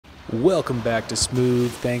Welcome back to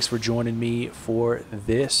Smooth. Thanks for joining me for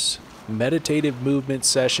this meditative movement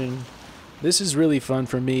session. This is really fun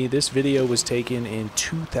for me. This video was taken in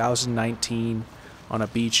 2019 on a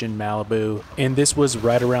beach in Malibu, and this was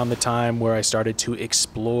right around the time where I started to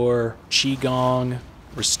explore Qigong,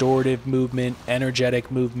 restorative movement, energetic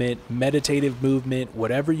movement, meditative movement,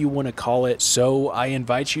 whatever you want to call it. So I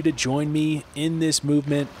invite you to join me in this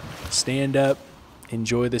movement. Stand up,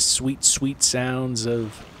 enjoy the sweet, sweet sounds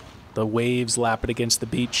of the waves lapping against the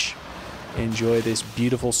beach. Enjoy this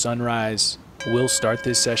beautiful sunrise. We'll start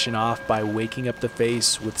this session off by waking up the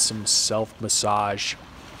face with some self-massage.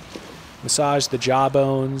 Massage the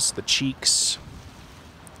jawbones, the cheeks,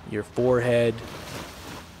 your forehead,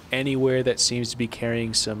 anywhere that seems to be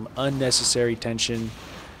carrying some unnecessary tension,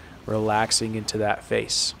 relaxing into that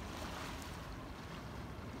face.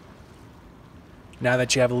 Now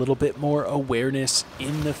that you have a little bit more awareness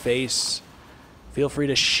in the face, feel free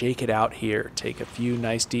to shake it out here. Take a few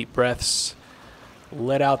nice deep breaths.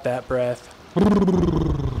 Let out that breath.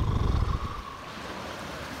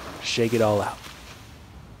 Shake it all out.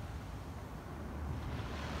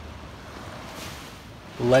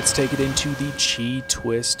 Let's take it into the Chi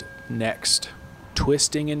twist next.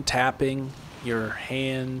 Twisting and tapping your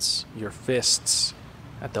hands, your fists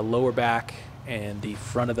at the lower back and the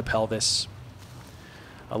front of the pelvis,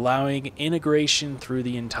 allowing integration through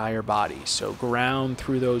the entire body. So ground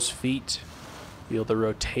through those feet, feel the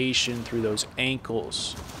rotation through those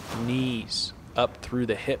ankles, knees, up through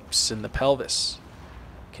the hips and the pelvis,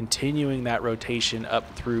 continuing that rotation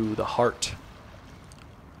up through the heart.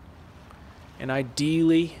 And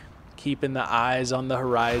ideally, keeping the eyes on the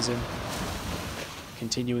horizon,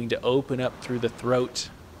 continuing to open up through the throat,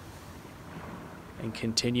 and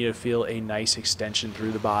continue to feel a nice extension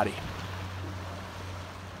through the body.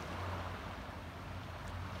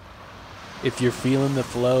 If you're feeling the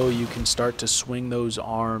flow, you can start to swing those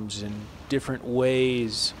arms in different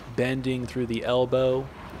ways, bending through the elbow,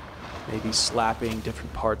 maybe slapping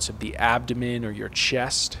different parts of the abdomen or your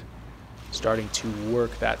chest, starting to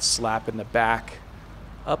work that slap in the back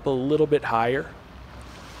up a little bit higher,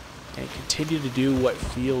 and continue to do what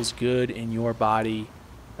feels good in your body.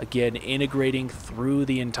 Again, integrating through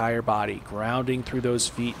the entire body, grounding through those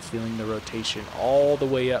feet, feeling the rotation all the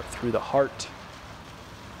way up through the heart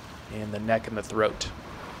and the neck and the throat.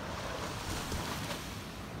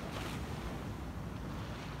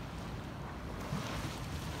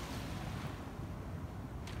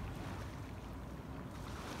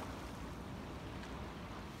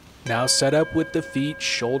 Now set up with the feet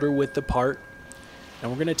shoulder width apart, and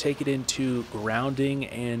we're going to take it into grounding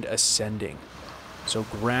and ascending. So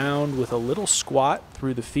ground with a little squat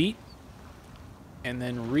through the feet, and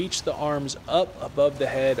then reach the arms up above the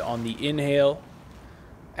head on the inhale.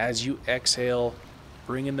 As you exhale,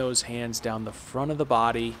 bringing those hands down the front of the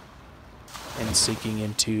body and sinking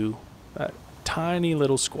into a tiny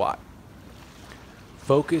little squat.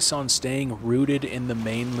 Focus on staying rooted in the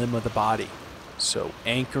main limb of the body. So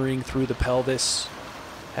anchoring through the pelvis,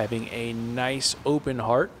 having a nice open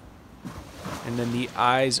heart, and then the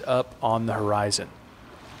eyes up on the horizon.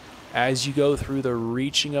 As you go through the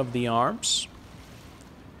reaching of the arms,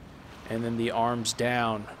 and then the arms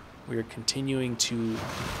down, we are continuing to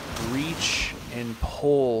reach and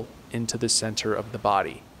pull into the center of the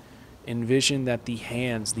body. Envision that the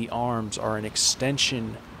hands, the arms, are an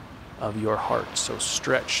extension of your heart. So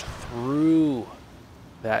stretch through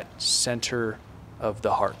that center of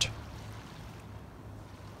the heart.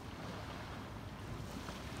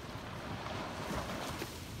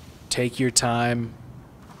 Take your time,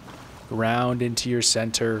 ground into your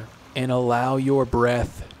center, and allow your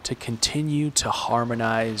breath to continue to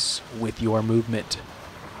harmonize with your movement.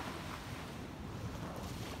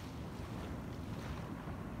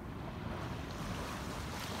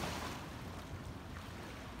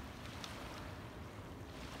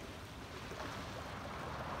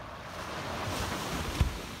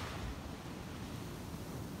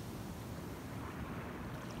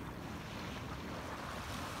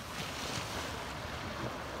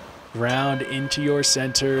 Ground into your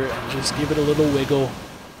center and just give it a little wiggle.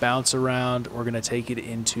 Bounce around. We're going to take it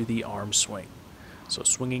into the arm swing. So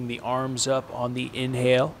swinging the arms up on the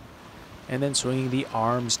inhale, and then swinging the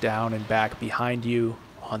arms down and back behind you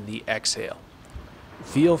on the exhale.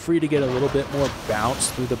 Feel free to get a little bit more bounce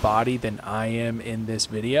through the body than I am in this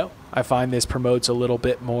video. I find this promotes a little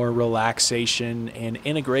bit more relaxation and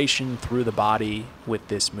integration through the body with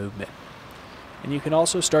this movement. And you can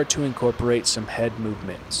also start to incorporate some head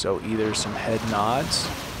movement. So either some head nods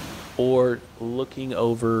or looking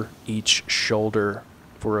over each shoulder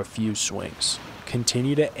for a few swings.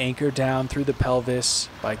 Continue to anchor down through the pelvis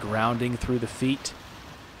by grounding through the feet,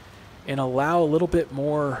 and allow a little bit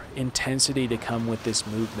more intensity to come with this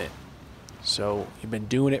movement. So you've been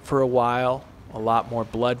doing it for a while, a lot more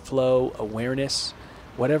blood flow, awareness,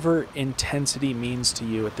 whatever intensity means to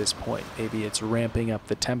you at this point. Maybe it's ramping up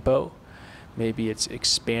the tempo. Maybe it's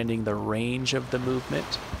expanding the range of the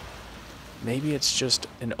movement. Maybe it's just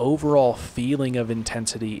an overall feeling of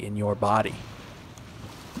intensity in your body.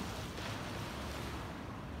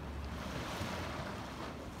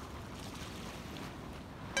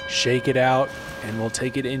 Shake it out, and we'll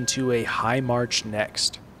take it into a high march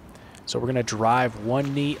next. So we're going to drive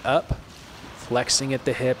one knee up, flexing at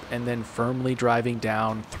the hip, and then firmly driving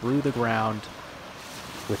down through the ground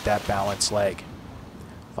with that balanced leg.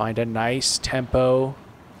 Find a nice tempo,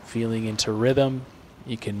 feeling into rhythm.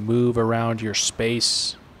 You can move around your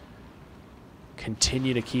space.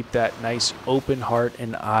 Continue to keep that nice open heart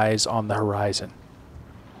and eyes on the horizon.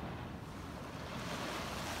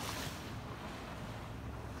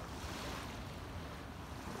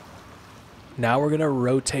 Now we're going to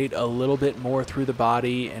rotate a little bit more through the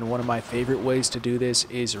body, and one of my favorite ways to do this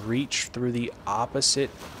is reach through the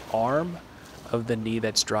opposite arm of the knee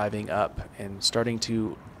that's driving up and starting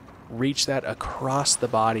to reach that across the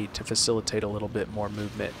body to facilitate a little bit more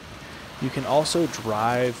movement. You can also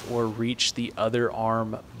drive or reach the other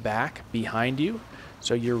arm back behind you,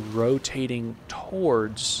 so you're rotating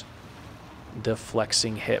towards the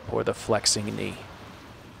flexing hip or the flexing knee.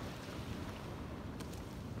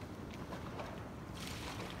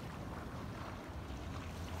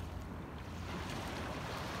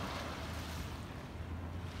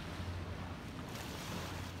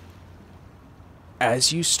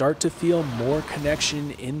 As you start to feel more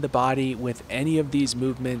connection in the body with any of these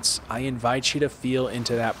movements, I invite you to feel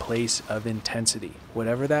into that place of intensity.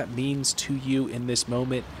 Whatever that means to you in this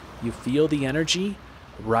moment, you feel the energy,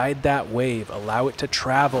 ride that wave, allow it to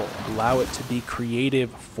travel, allow it to be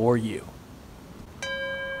creative for you.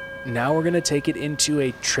 Now we're going to take it into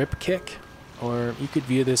a trip kick, or you could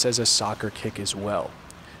view this as a soccer kick as well.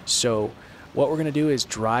 So what we're going to do is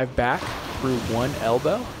drive back through one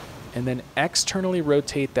elbow, and then externally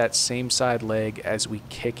rotate that same side leg as we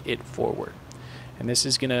kick it forward. And this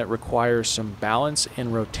is going to require some balance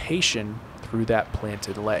and rotation through that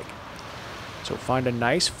planted leg. So find a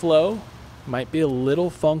nice flow. Might be a little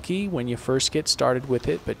funky when you first get started with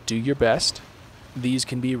it, but do your best. These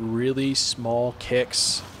can be really small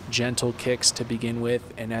kicks, gentle kicks to begin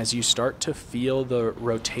with, and as you start to feel the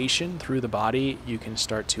rotation through the body, you can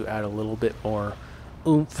start to add a little bit more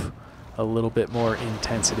oomph, a little bit more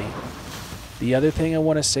intensity. The other thing I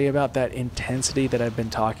want to say about that intensity that I've been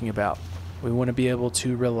talking about, we want to be able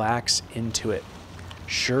to relax into it.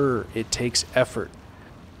 Sure, it takes effort,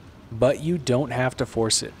 but you don't have to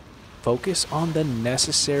force it. Focus on the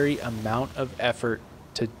necessary amount of effort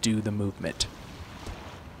to do the movement.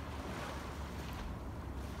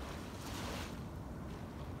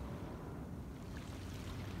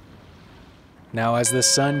 Now, as the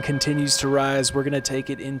sun continues to rise, we're going to take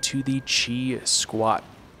it into the chi squat.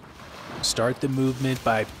 Start the movement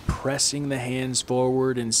by pressing the hands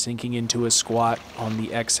forward and sinking into a squat on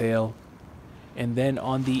the exhale. And then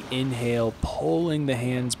on the inhale, pulling the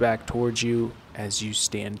hands back towards you as you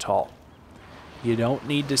stand tall. You don't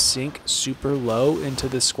need to sink super low into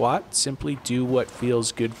the squat. Simply do what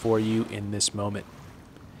feels good for you in this moment.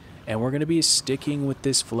 And we're going to be sticking with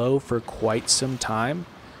this flow for quite some time.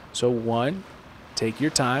 So one, take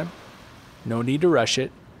your time, no need to rush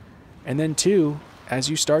it. And then two,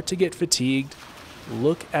 as you start to get fatigued,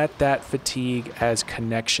 look at that fatigue as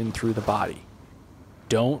connection through the body.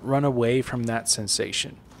 Don't run away from that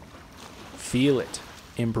sensation. Feel it,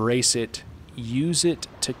 embrace it, use it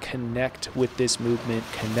to connect with this movement,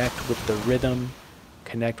 connect with the rhythm,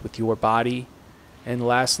 connect with your body, and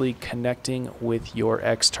lastly, connecting with your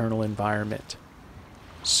external environment.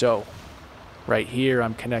 So, right here,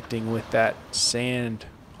 I'm connecting with that sand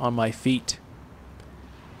on my feet.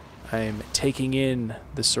 I'm taking in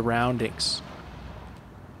the surroundings.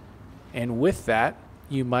 And with that,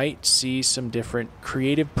 you might see some different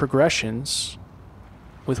creative progressions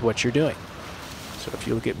with what you're doing. So if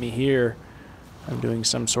you look at me here, I'm doing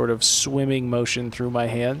some sort of swimming motion through my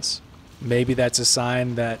hands. Maybe that's a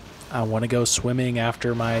sign that I want to go swimming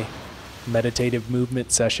after my meditative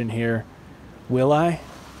movement session here. Will I?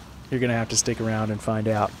 You're going to have to stick around and find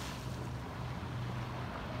out.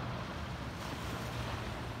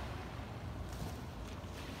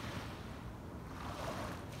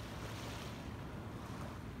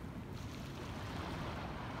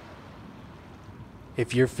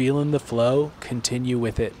 If you're feeling the flow, continue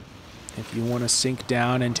with it. If you want to sink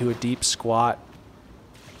down into a deep squat,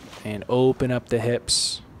 and open up the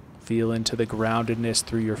hips. Feel into the groundedness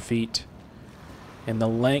through your feet and the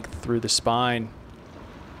length through the spine,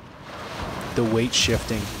 the weight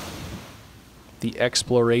shifting, the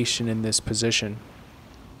exploration in this position.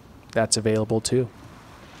 That's available too.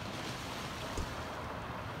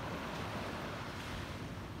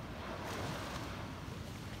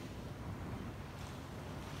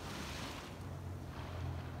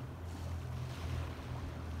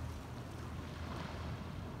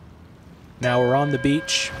 Now we're on the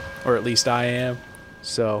beach, or at least I am,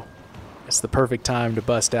 so it's the perfect time to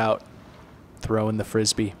bust out throwing the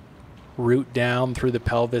frisbee. Root down through the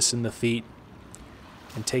pelvis and the feet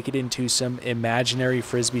and take it into some imaginary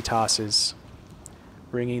frisbee tosses,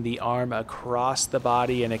 bringing the arm across the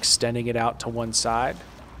body and extending it out to one side,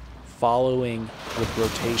 following with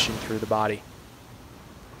rotation through the body.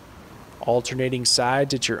 Alternating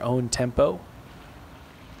sides at your own tempo,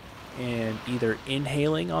 and either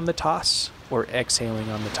inhaling on the toss or exhaling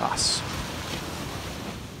on the toss.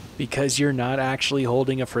 Because you're not actually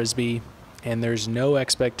holding a frisbee and there's no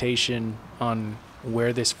expectation on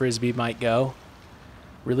where this frisbee might go,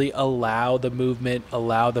 really allow the movement,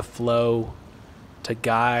 allow the flow to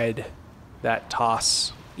guide that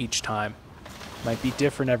toss each time. Might be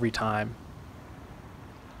different every time.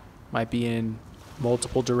 Might be in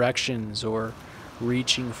multiple directions or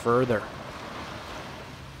reaching further.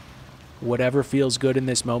 Whatever feels good in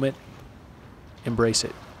this moment, embrace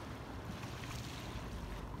it.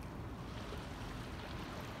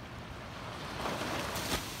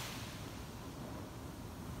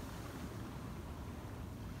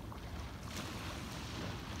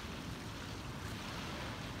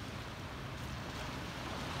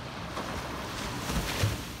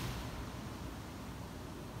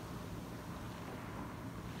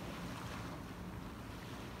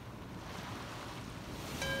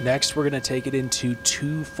 Next, we're going to take it into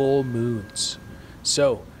 2 full moons.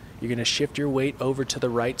 So you're going to shift your weight over to the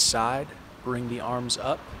right side, bring the arms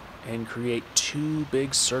up, and create 2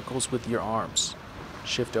 big circles with your arms.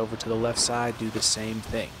 Shift over to the left side, do the same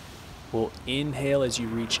thing. We'll inhale as you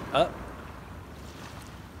reach up,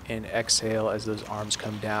 and exhale as those arms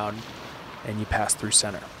come down and you pass through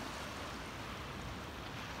center.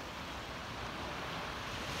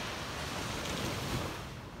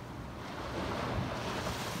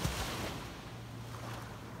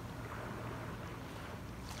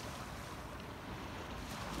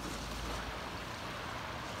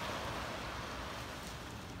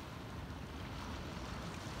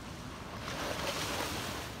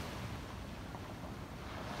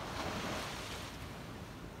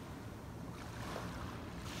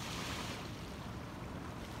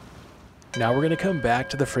 Now we're going to come back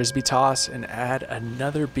to the frisbee toss and add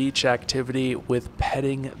another beach activity with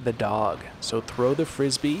petting the dog. So throw the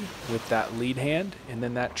frisbee with that lead hand and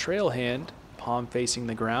then that trail hand, palm facing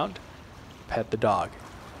the ground, pet the dog.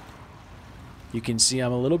 You can see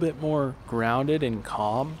I'm a little bit more grounded and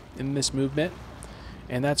calm in this movement,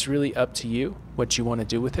 and that's really up to you, what you want to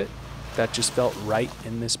do with it. That just felt right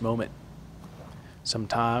in this moment.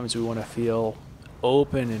 Sometimes we want to feel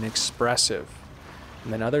open and expressive.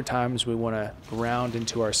 And then other times we want to ground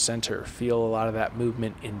into our center, feel a lot of that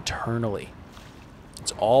movement internally.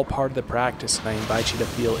 It's all part of the practice, and I invite you to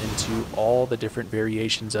feel into all the different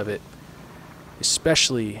variations of it,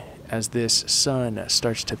 especially as this sun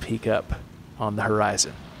starts to peek up on the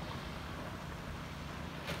horizon.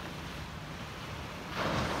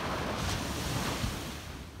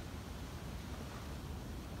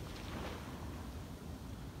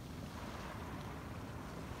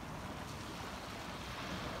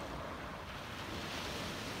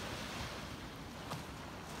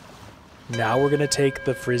 Now we're going to take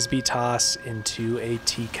the frisbee toss into a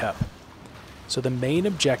teacup. So the main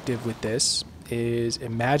objective with this is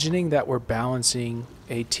imagining that we're balancing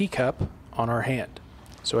a teacup on our hand.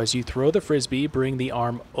 So as you throw the frisbee, bring the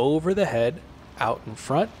arm over the head, out in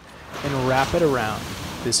front, and wrap it around.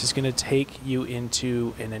 This is going to take you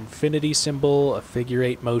into an infinity symbol, a figure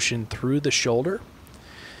 8 motion through the shoulder,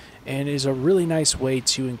 and is a really nice way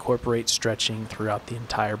to incorporate stretching throughout the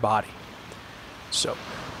entire body. So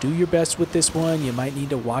do your best with this one. You might need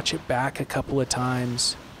to watch it back a couple of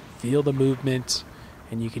times, feel the movement,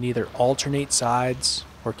 and you can either alternate sides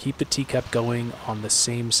or keep the teacup going on the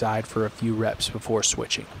same side for a few reps before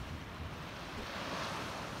switching.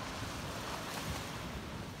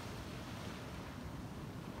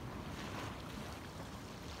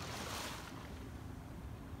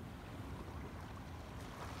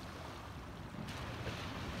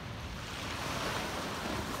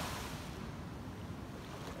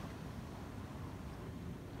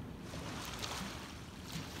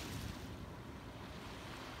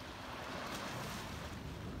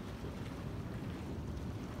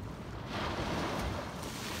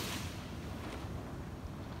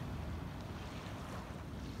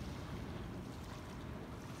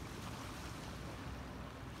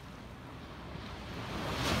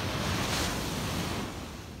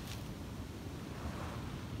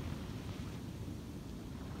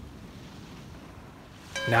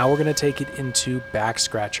 Now we're going to take it into back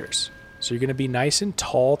scratchers. So you're going to be nice and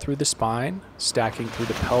tall through the spine, stacking through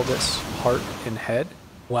the pelvis, heart, and head.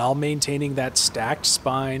 While maintaining that stacked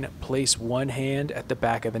spine, place one hand at the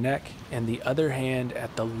back of the neck and the other hand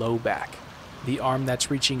at the low back. The arm that's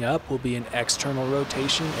reaching up will be an external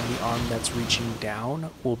rotation, and the arm that's reaching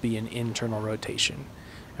down will be an internal rotation.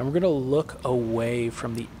 And we're going to look away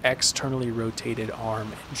from the externally rotated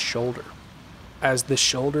arm and shoulder. As the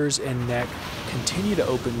shoulders and neck continue to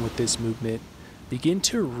open with this movement, begin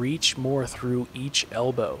to reach more through each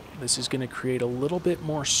elbow. This is going to create a little bit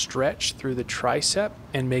more stretch through the tricep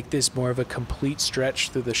and make this more of a complete stretch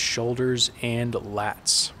through the shoulders and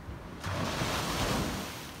lats.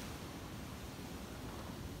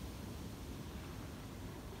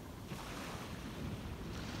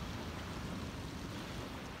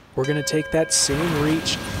 We're going to take that same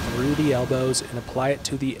reach through the elbows and apply it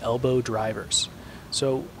to the elbow drivers.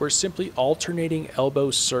 So we're simply alternating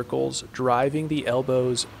elbow circles, driving the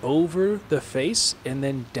elbows over the face and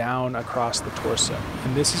then down across the torso.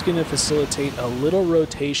 And this is going to facilitate a little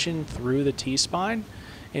rotation through the T-spine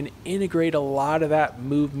and integrate a lot of that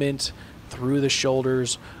movement through the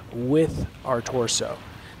shoulders with our torso.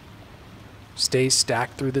 Stay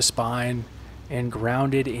stacked through the spine and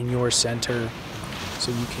grounded in your center so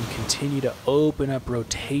you can continue to open up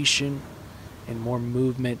rotation and more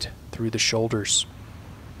movement through the shoulders.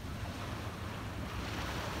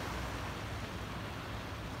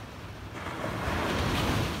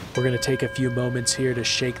 We're going to take a few moments here to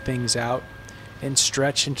shake things out and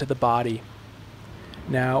stretch into the body.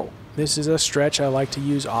 Now, this is a stretch I like to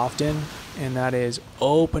use often, and that is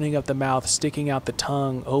opening up the mouth, sticking out the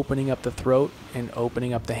tongue, opening up the throat, and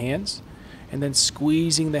opening up the hands, and then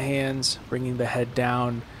squeezing the hands, bringing the head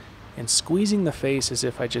down, and squeezing the face as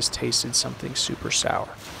if I just tasted something super sour.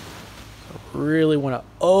 So really want to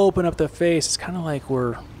open up the face. It's kind of like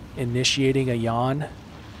we're initiating a yawn,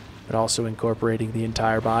 but also incorporating the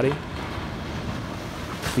entire body.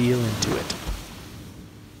 Feel into it.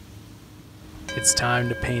 It's time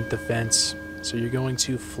to paint the fence. So you're going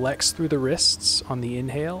to flex through the wrists on the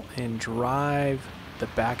inhale and drive the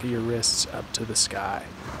back of your wrists up to the sky.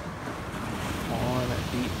 On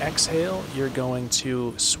the exhale, you're going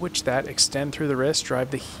to switch that, extend through the wrist,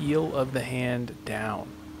 drive the heel of the hand down.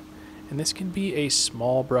 And this can be a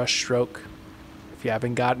small brush stroke. If you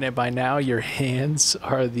haven't gotten it by now, your hands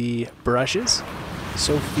are the brushes.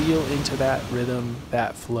 So feel into that rhythm,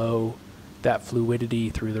 that flow, that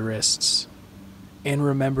fluidity through the wrists. And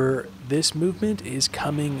remember, this movement is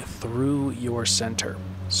coming through your center.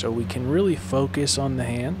 So we can really focus on the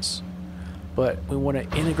hands, but we want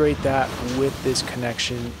to integrate that with this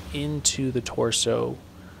connection into the torso,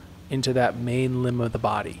 into that main limb of the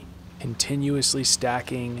body, continuously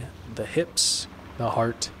stacking the hips, the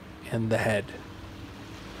heart, and the head.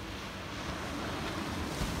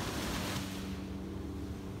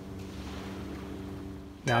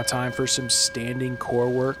 Now time for some standing core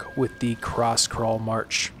work with the cross crawl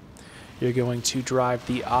march. You're going to drive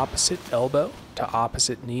the opposite elbow to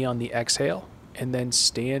opposite knee on the exhale, and then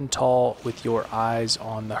stand tall with your eyes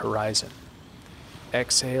on the horizon.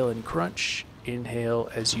 Exhale and crunch, inhale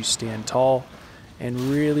as you stand tall, and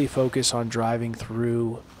really focus on driving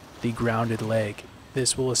through the grounded leg.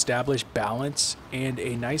 This will establish balance and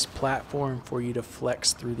a nice platform for you to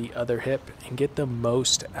flex through the other hip and get the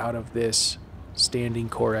most out of this standing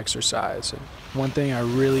core exercise. And one thing I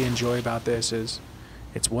really enjoy about this is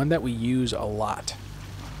it's one that we use a lot.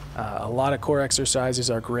 A lot of core exercises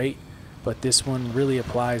are great, but this one really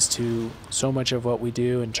applies to so much of what we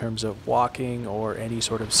do in terms of walking or any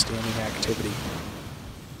sort of standing activity.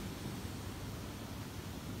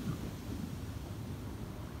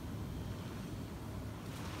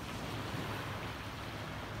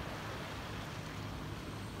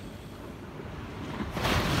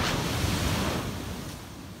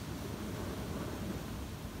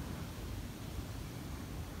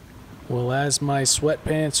 Well, as my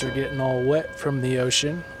sweatpants are getting all wet from the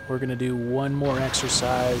ocean, we're going to do one more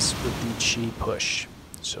exercise with the chi push.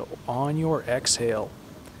 So on your exhale,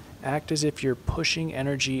 act as if you're pushing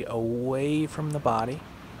energy away from the body,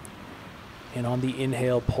 and on the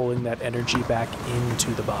inhale, pulling that energy back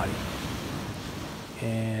into the body.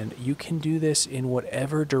 And you can do this in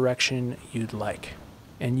whatever direction you'd like.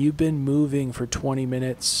 And you've been moving for 20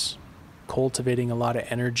 minutes, cultivating a lot of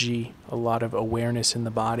energy, a lot of awareness in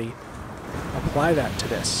the body. Apply that to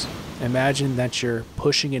this. Imagine that you're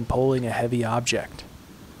pushing and pulling a heavy object.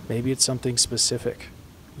 Maybe it's something specific.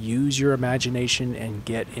 Use your imagination and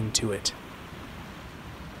get into it.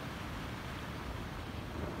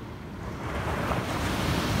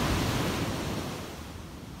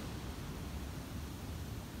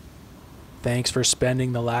 Thanks for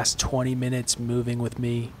spending the last 20 minutes moving with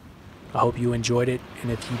me. I hope you enjoyed it,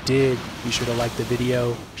 and if you did, be sure to like the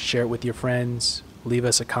video, share it with your friends, leave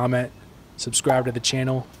us a comment, subscribe to the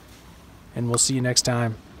channel, and we'll see you next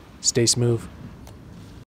time. Stay smooth.